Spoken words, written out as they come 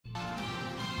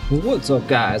What's up,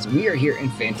 guys? We are here in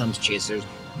Phantoms Chasers,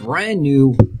 brand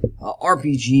new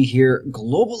RPG here,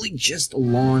 globally just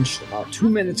launched about 2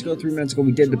 minutes ago, 3 minutes ago.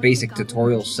 We did the basic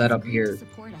tutorial setup here.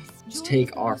 Let's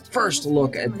take our first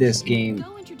look at this game.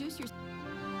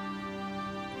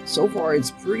 So far,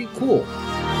 it's pretty cool.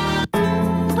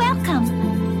 Welcome.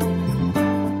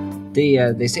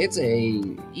 They say it's a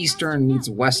Eastern meets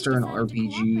Western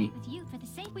RPG.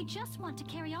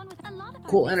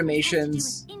 Cool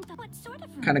animations,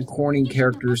 kind of corny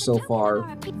characters so far.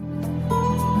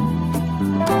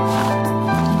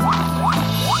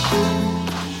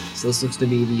 So this looks to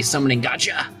be the summoning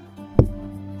gotcha.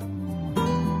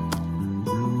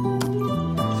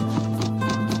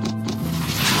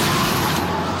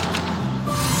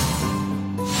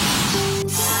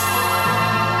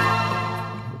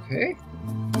 Okay.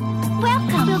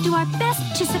 Welcome. We'll do our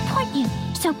best to support you.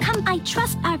 So come, I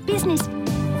trust our business.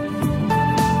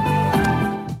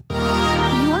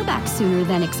 You're back sooner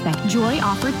than expect. Joy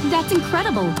offered. That's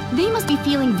incredible. They must be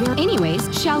feeling very... Anyways,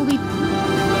 shall we...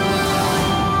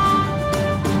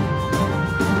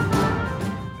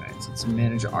 Alright, so let's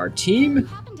manage our team. We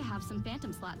happen to have some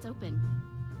phantom slots open.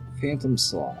 Phantom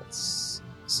slots.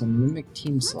 Some mimic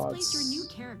team Let's slots. place your new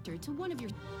character to one of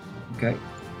your... Okay.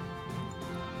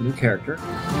 New character.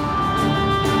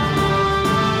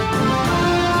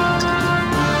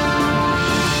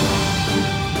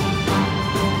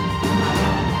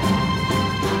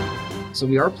 So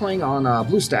we are playing on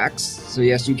BlueStacks, so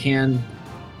yes, you can...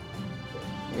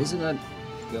 Isn't that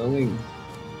going?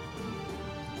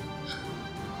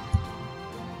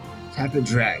 Tap and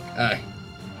drag.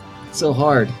 It's so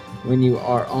hard when you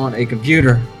are on a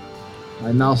computer.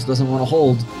 My mouse doesn't want to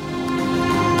hold.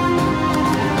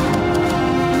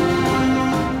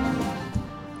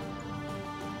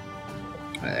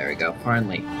 There we go,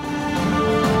 finally.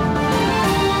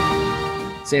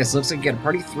 So yes, it looks like you get a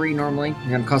party 3 normally.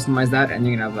 You're going to customize that, and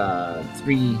you're going to have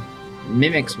 3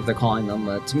 mimics, what they're calling them.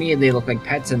 But to me, they look like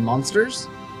pets and monsters.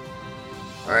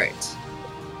 Alright.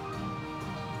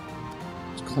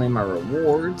 Let's claim our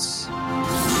rewards.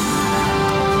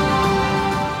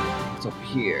 What's up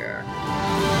here?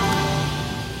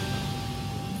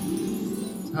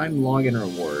 Time login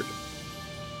reward.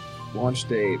 Launch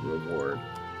date reward.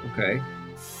 Okay.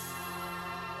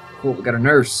 Cool, we got a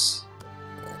nurse.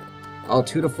 Oh,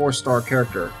 2 to 4 star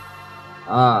character.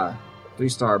 3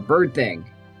 star bird thing.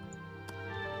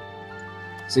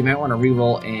 So you might want to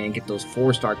reroll and get those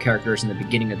 4 star characters in the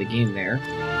beginning of the game there.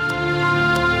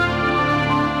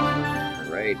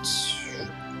 Alright.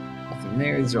 Nothing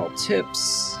there, these are all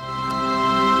tips.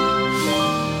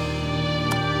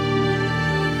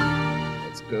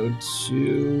 Let's go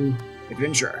to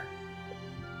adventure.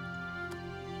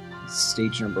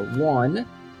 Stage number 1.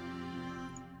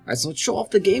 Alright, so let's show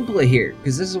off the gameplay here,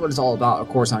 because this is what it's all about, of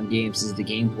course, on games, is the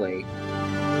gameplay.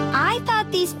 I thought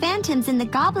these phantoms in the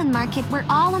goblin market were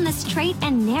all on the straight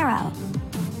and narrow.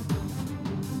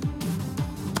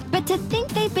 But to think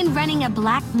they've been running a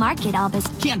black market all this...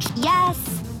 Yes,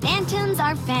 phantoms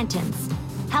are phantoms.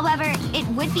 However, it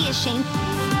would be a shame...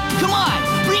 Come on,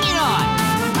 bring it on!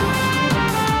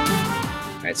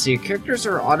 Alright, so your characters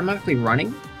are automatically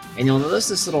running. And you'll notice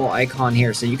this little icon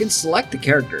here, so you can select the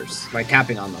characters by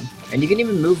tapping on them. And you can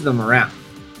even move them around.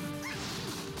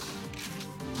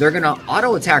 They're going to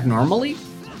auto-attack normally,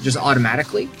 just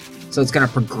automatically. So it's going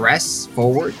to progress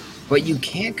forward, but you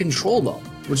can't control them,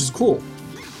 which is cool.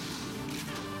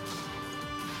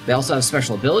 They also have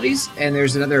special abilities, and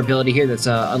there's another ability here that's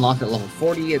unlocked at level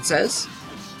 40, it says.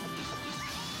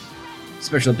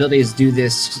 Special abilities do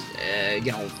this,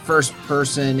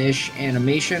 first-person-ish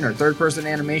animation, or third-person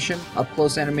animation,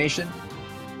 up-close animation.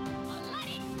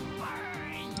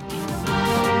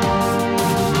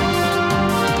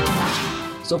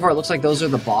 So far, it looks like those are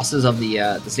the bosses of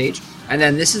the stage. And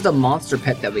then this is the monster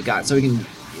pet that we got. So we can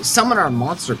summon our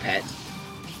monster pet.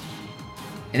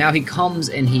 And now he comes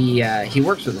and he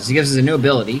works with us. He gives us a new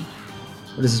ability.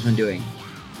 What has this one doing?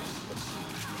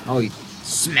 Oh, he's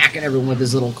smacking everyone with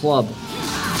his little club.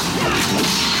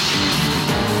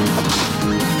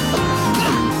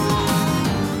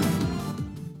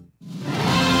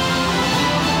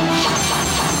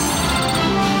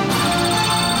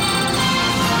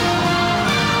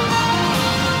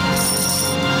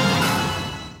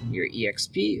 Your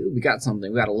EXP. Ooh, we got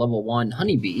something. We got a level 1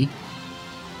 honeybee.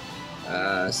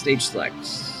 Stage select.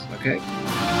 Okay.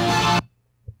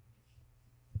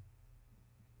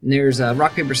 And there's a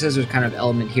rock, paper, scissors kind of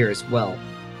element here as well.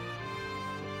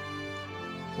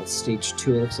 That's stage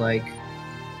 2, it looks like.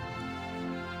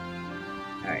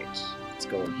 Alright, let's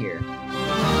go in here.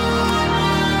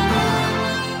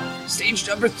 Stage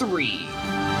number 3.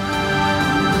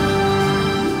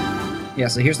 Yeah,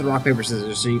 so here's the rock, paper,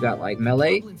 scissors. So you got like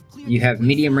melee, you have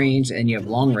medium range, and you have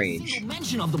long range.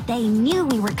 They knew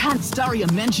we were coming.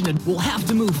 Staria mentioned it. We'll have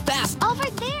to move fast. Over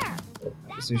there!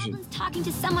 That So you should- was talking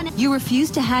to someone. You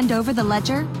refused to hand over the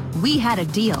ledger? We had a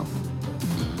deal.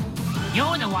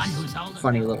 You're the one who's holding.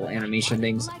 Funny little animation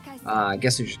things. I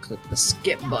guess we should click the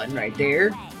skip button right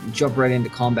there. And jump right into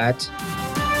combat.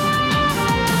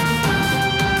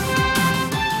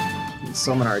 And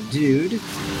summon our dude.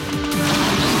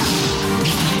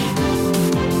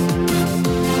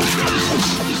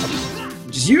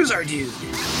 Just use our dude.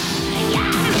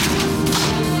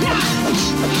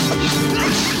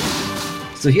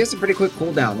 So he has a pretty quick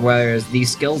cooldown, whereas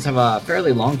these skills have a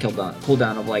fairly long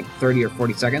cooldown of like 30 or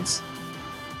 40 seconds.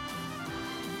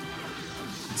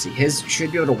 Let's see, his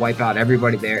should be able to wipe out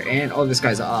everybody there, and oh, this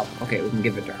guy's up. Okay, we can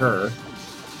give it to her.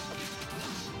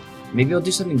 Maybe he'll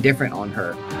do something different on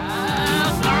her.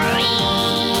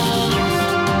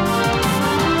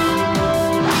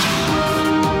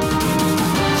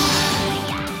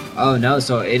 Oh no,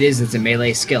 so it's a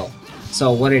melee skill.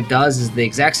 So what it does is the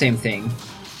exact same thing,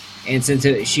 and since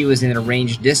she was in a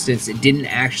ranged distance, it didn't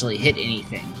actually hit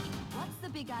anything. What's the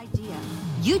big idea?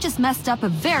 You just messed up a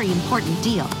very important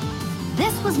deal.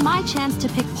 This was my chance to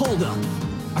pick. Hold up.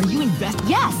 Are you invested?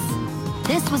 Yes!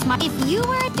 This was my. If you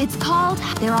were, It's called.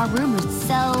 there are rumors.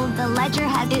 So the ledger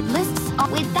has it lists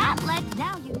with that led.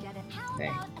 Now you get it. How Okay,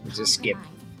 about let's just another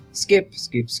skip.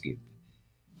 Skip.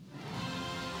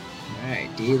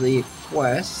 Alright, daily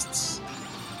quests.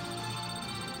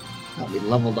 We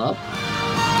leveled up.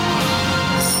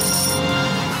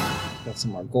 Got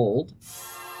some more gold.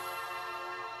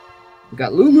 We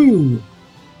got Lulu!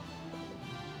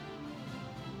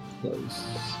 Close.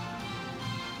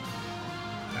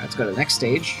 Alright, let's go to the next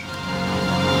stage.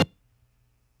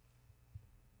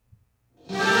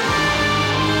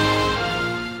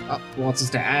 Oh, wants us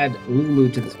to add Lulu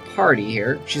to this party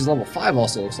here. She's level 5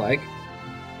 also, looks like.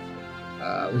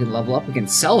 We can level up, we can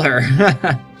sell her.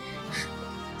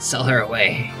 Sell her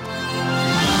away.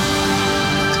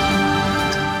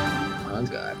 Oh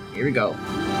god, here we go.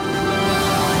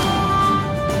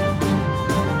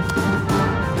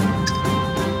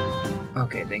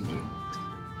 Okay, thank you.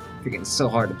 Freaking so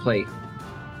hard to play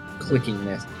clicking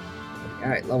this.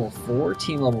 Alright, level 4,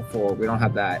 team level 4. We don't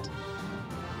have that.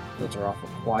 Filter off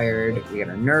required. We got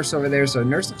a nurse over there, so a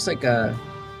nurse looks like a...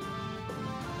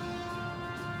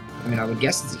 I mean, I would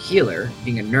guess it's a healer,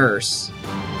 being a nurse.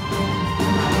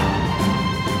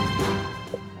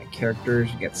 My characters,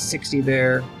 we got 60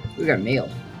 there. We got mail.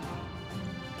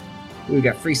 We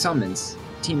got free summons.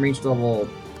 Team reached level...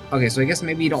 Okay, so I guess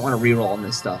maybe you don't want to reroll on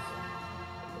this stuff.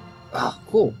 Oh,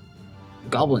 cool.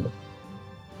 Goblin.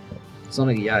 It's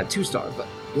only 2-star, but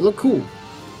you look cool.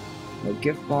 No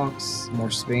gift box, more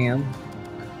spam.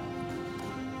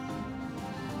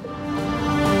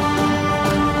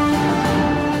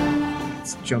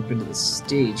 Let's jump into the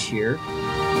stage here.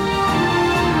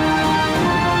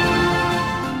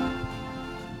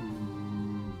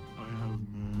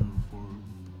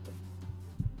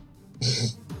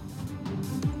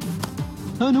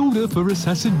 An order for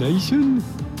assassination?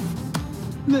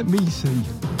 Let me see.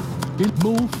 It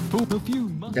morphed for a few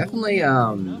months. Definitely,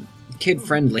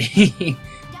 kid-friendly.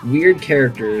 Weird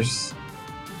characters.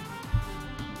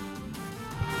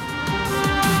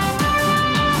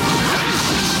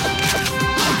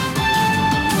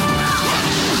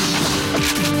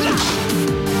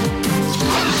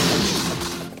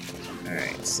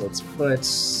 Alright, so let's put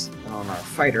on our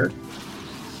fighter.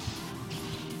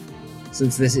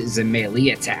 Since this is a melee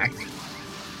attack.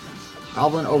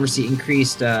 Goblin Overseer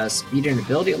increased speed and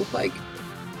ability, it looked like.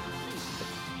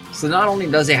 So not only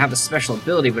does he have a special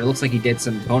ability, but it looks like he did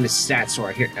some bonus stats to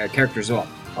our character as well.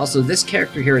 Also, this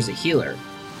character here is a healer.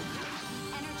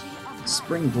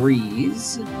 Spring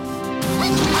Breeze.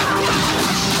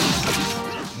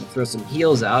 Throw some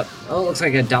heals out. Oh, it looks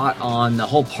like a dot on the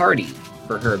whole party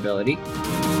for her ability. Here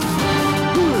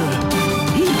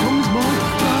comes my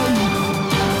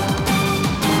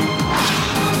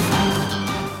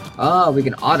Oh, we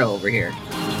can auto over here.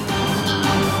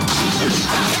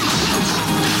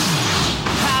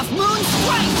 Half moon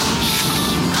strike!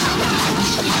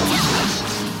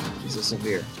 What's this over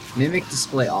here? Mimic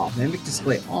display off. Mimic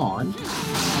display on.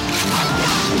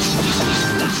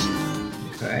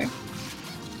 Okay.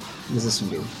 What does this one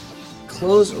do?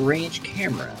 Close range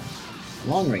camera.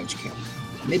 Long range camera.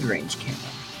 Mid range camera.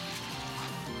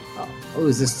 Oh,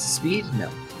 is this speed? No.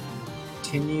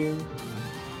 Continue.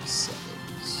 Settings.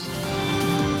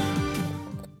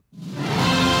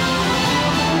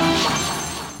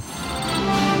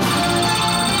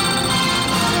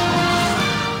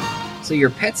 So So your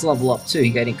pets level up too. He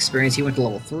got experience. He went to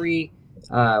level 3.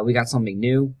 We got something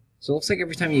new. So it looks like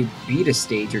every time you beat a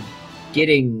stage, you're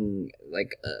getting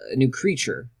like a new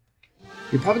creature.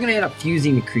 You're probably gonna end up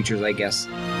fusing the creatures, I guess.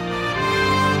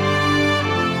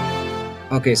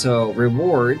 Okay, so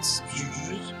rewards.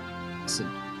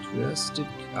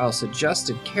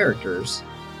 Suggested characters.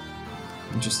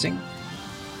 Interesting.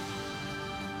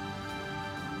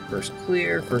 First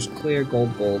clear,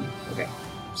 gold, gold. Okay,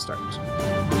 start.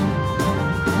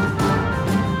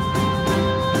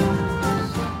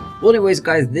 Well, anyways,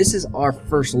 guys, this is our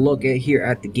first look here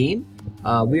at the game.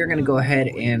 We are going to go ahead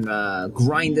and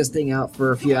grind this thing out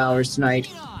for a few hours tonight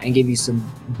and give you some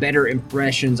better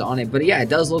impressions on it. But yeah, it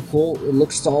does look cool. It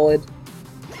looks solid.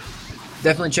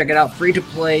 Definitely check it out. Free to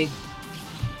play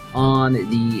on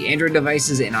the Android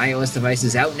devices and iOS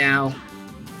devices, out now.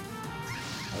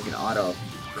 Like an auto.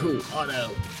 Cool, auto.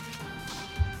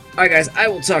 Alright guys, I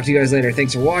will talk to you guys later.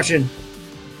 Thanks for watching.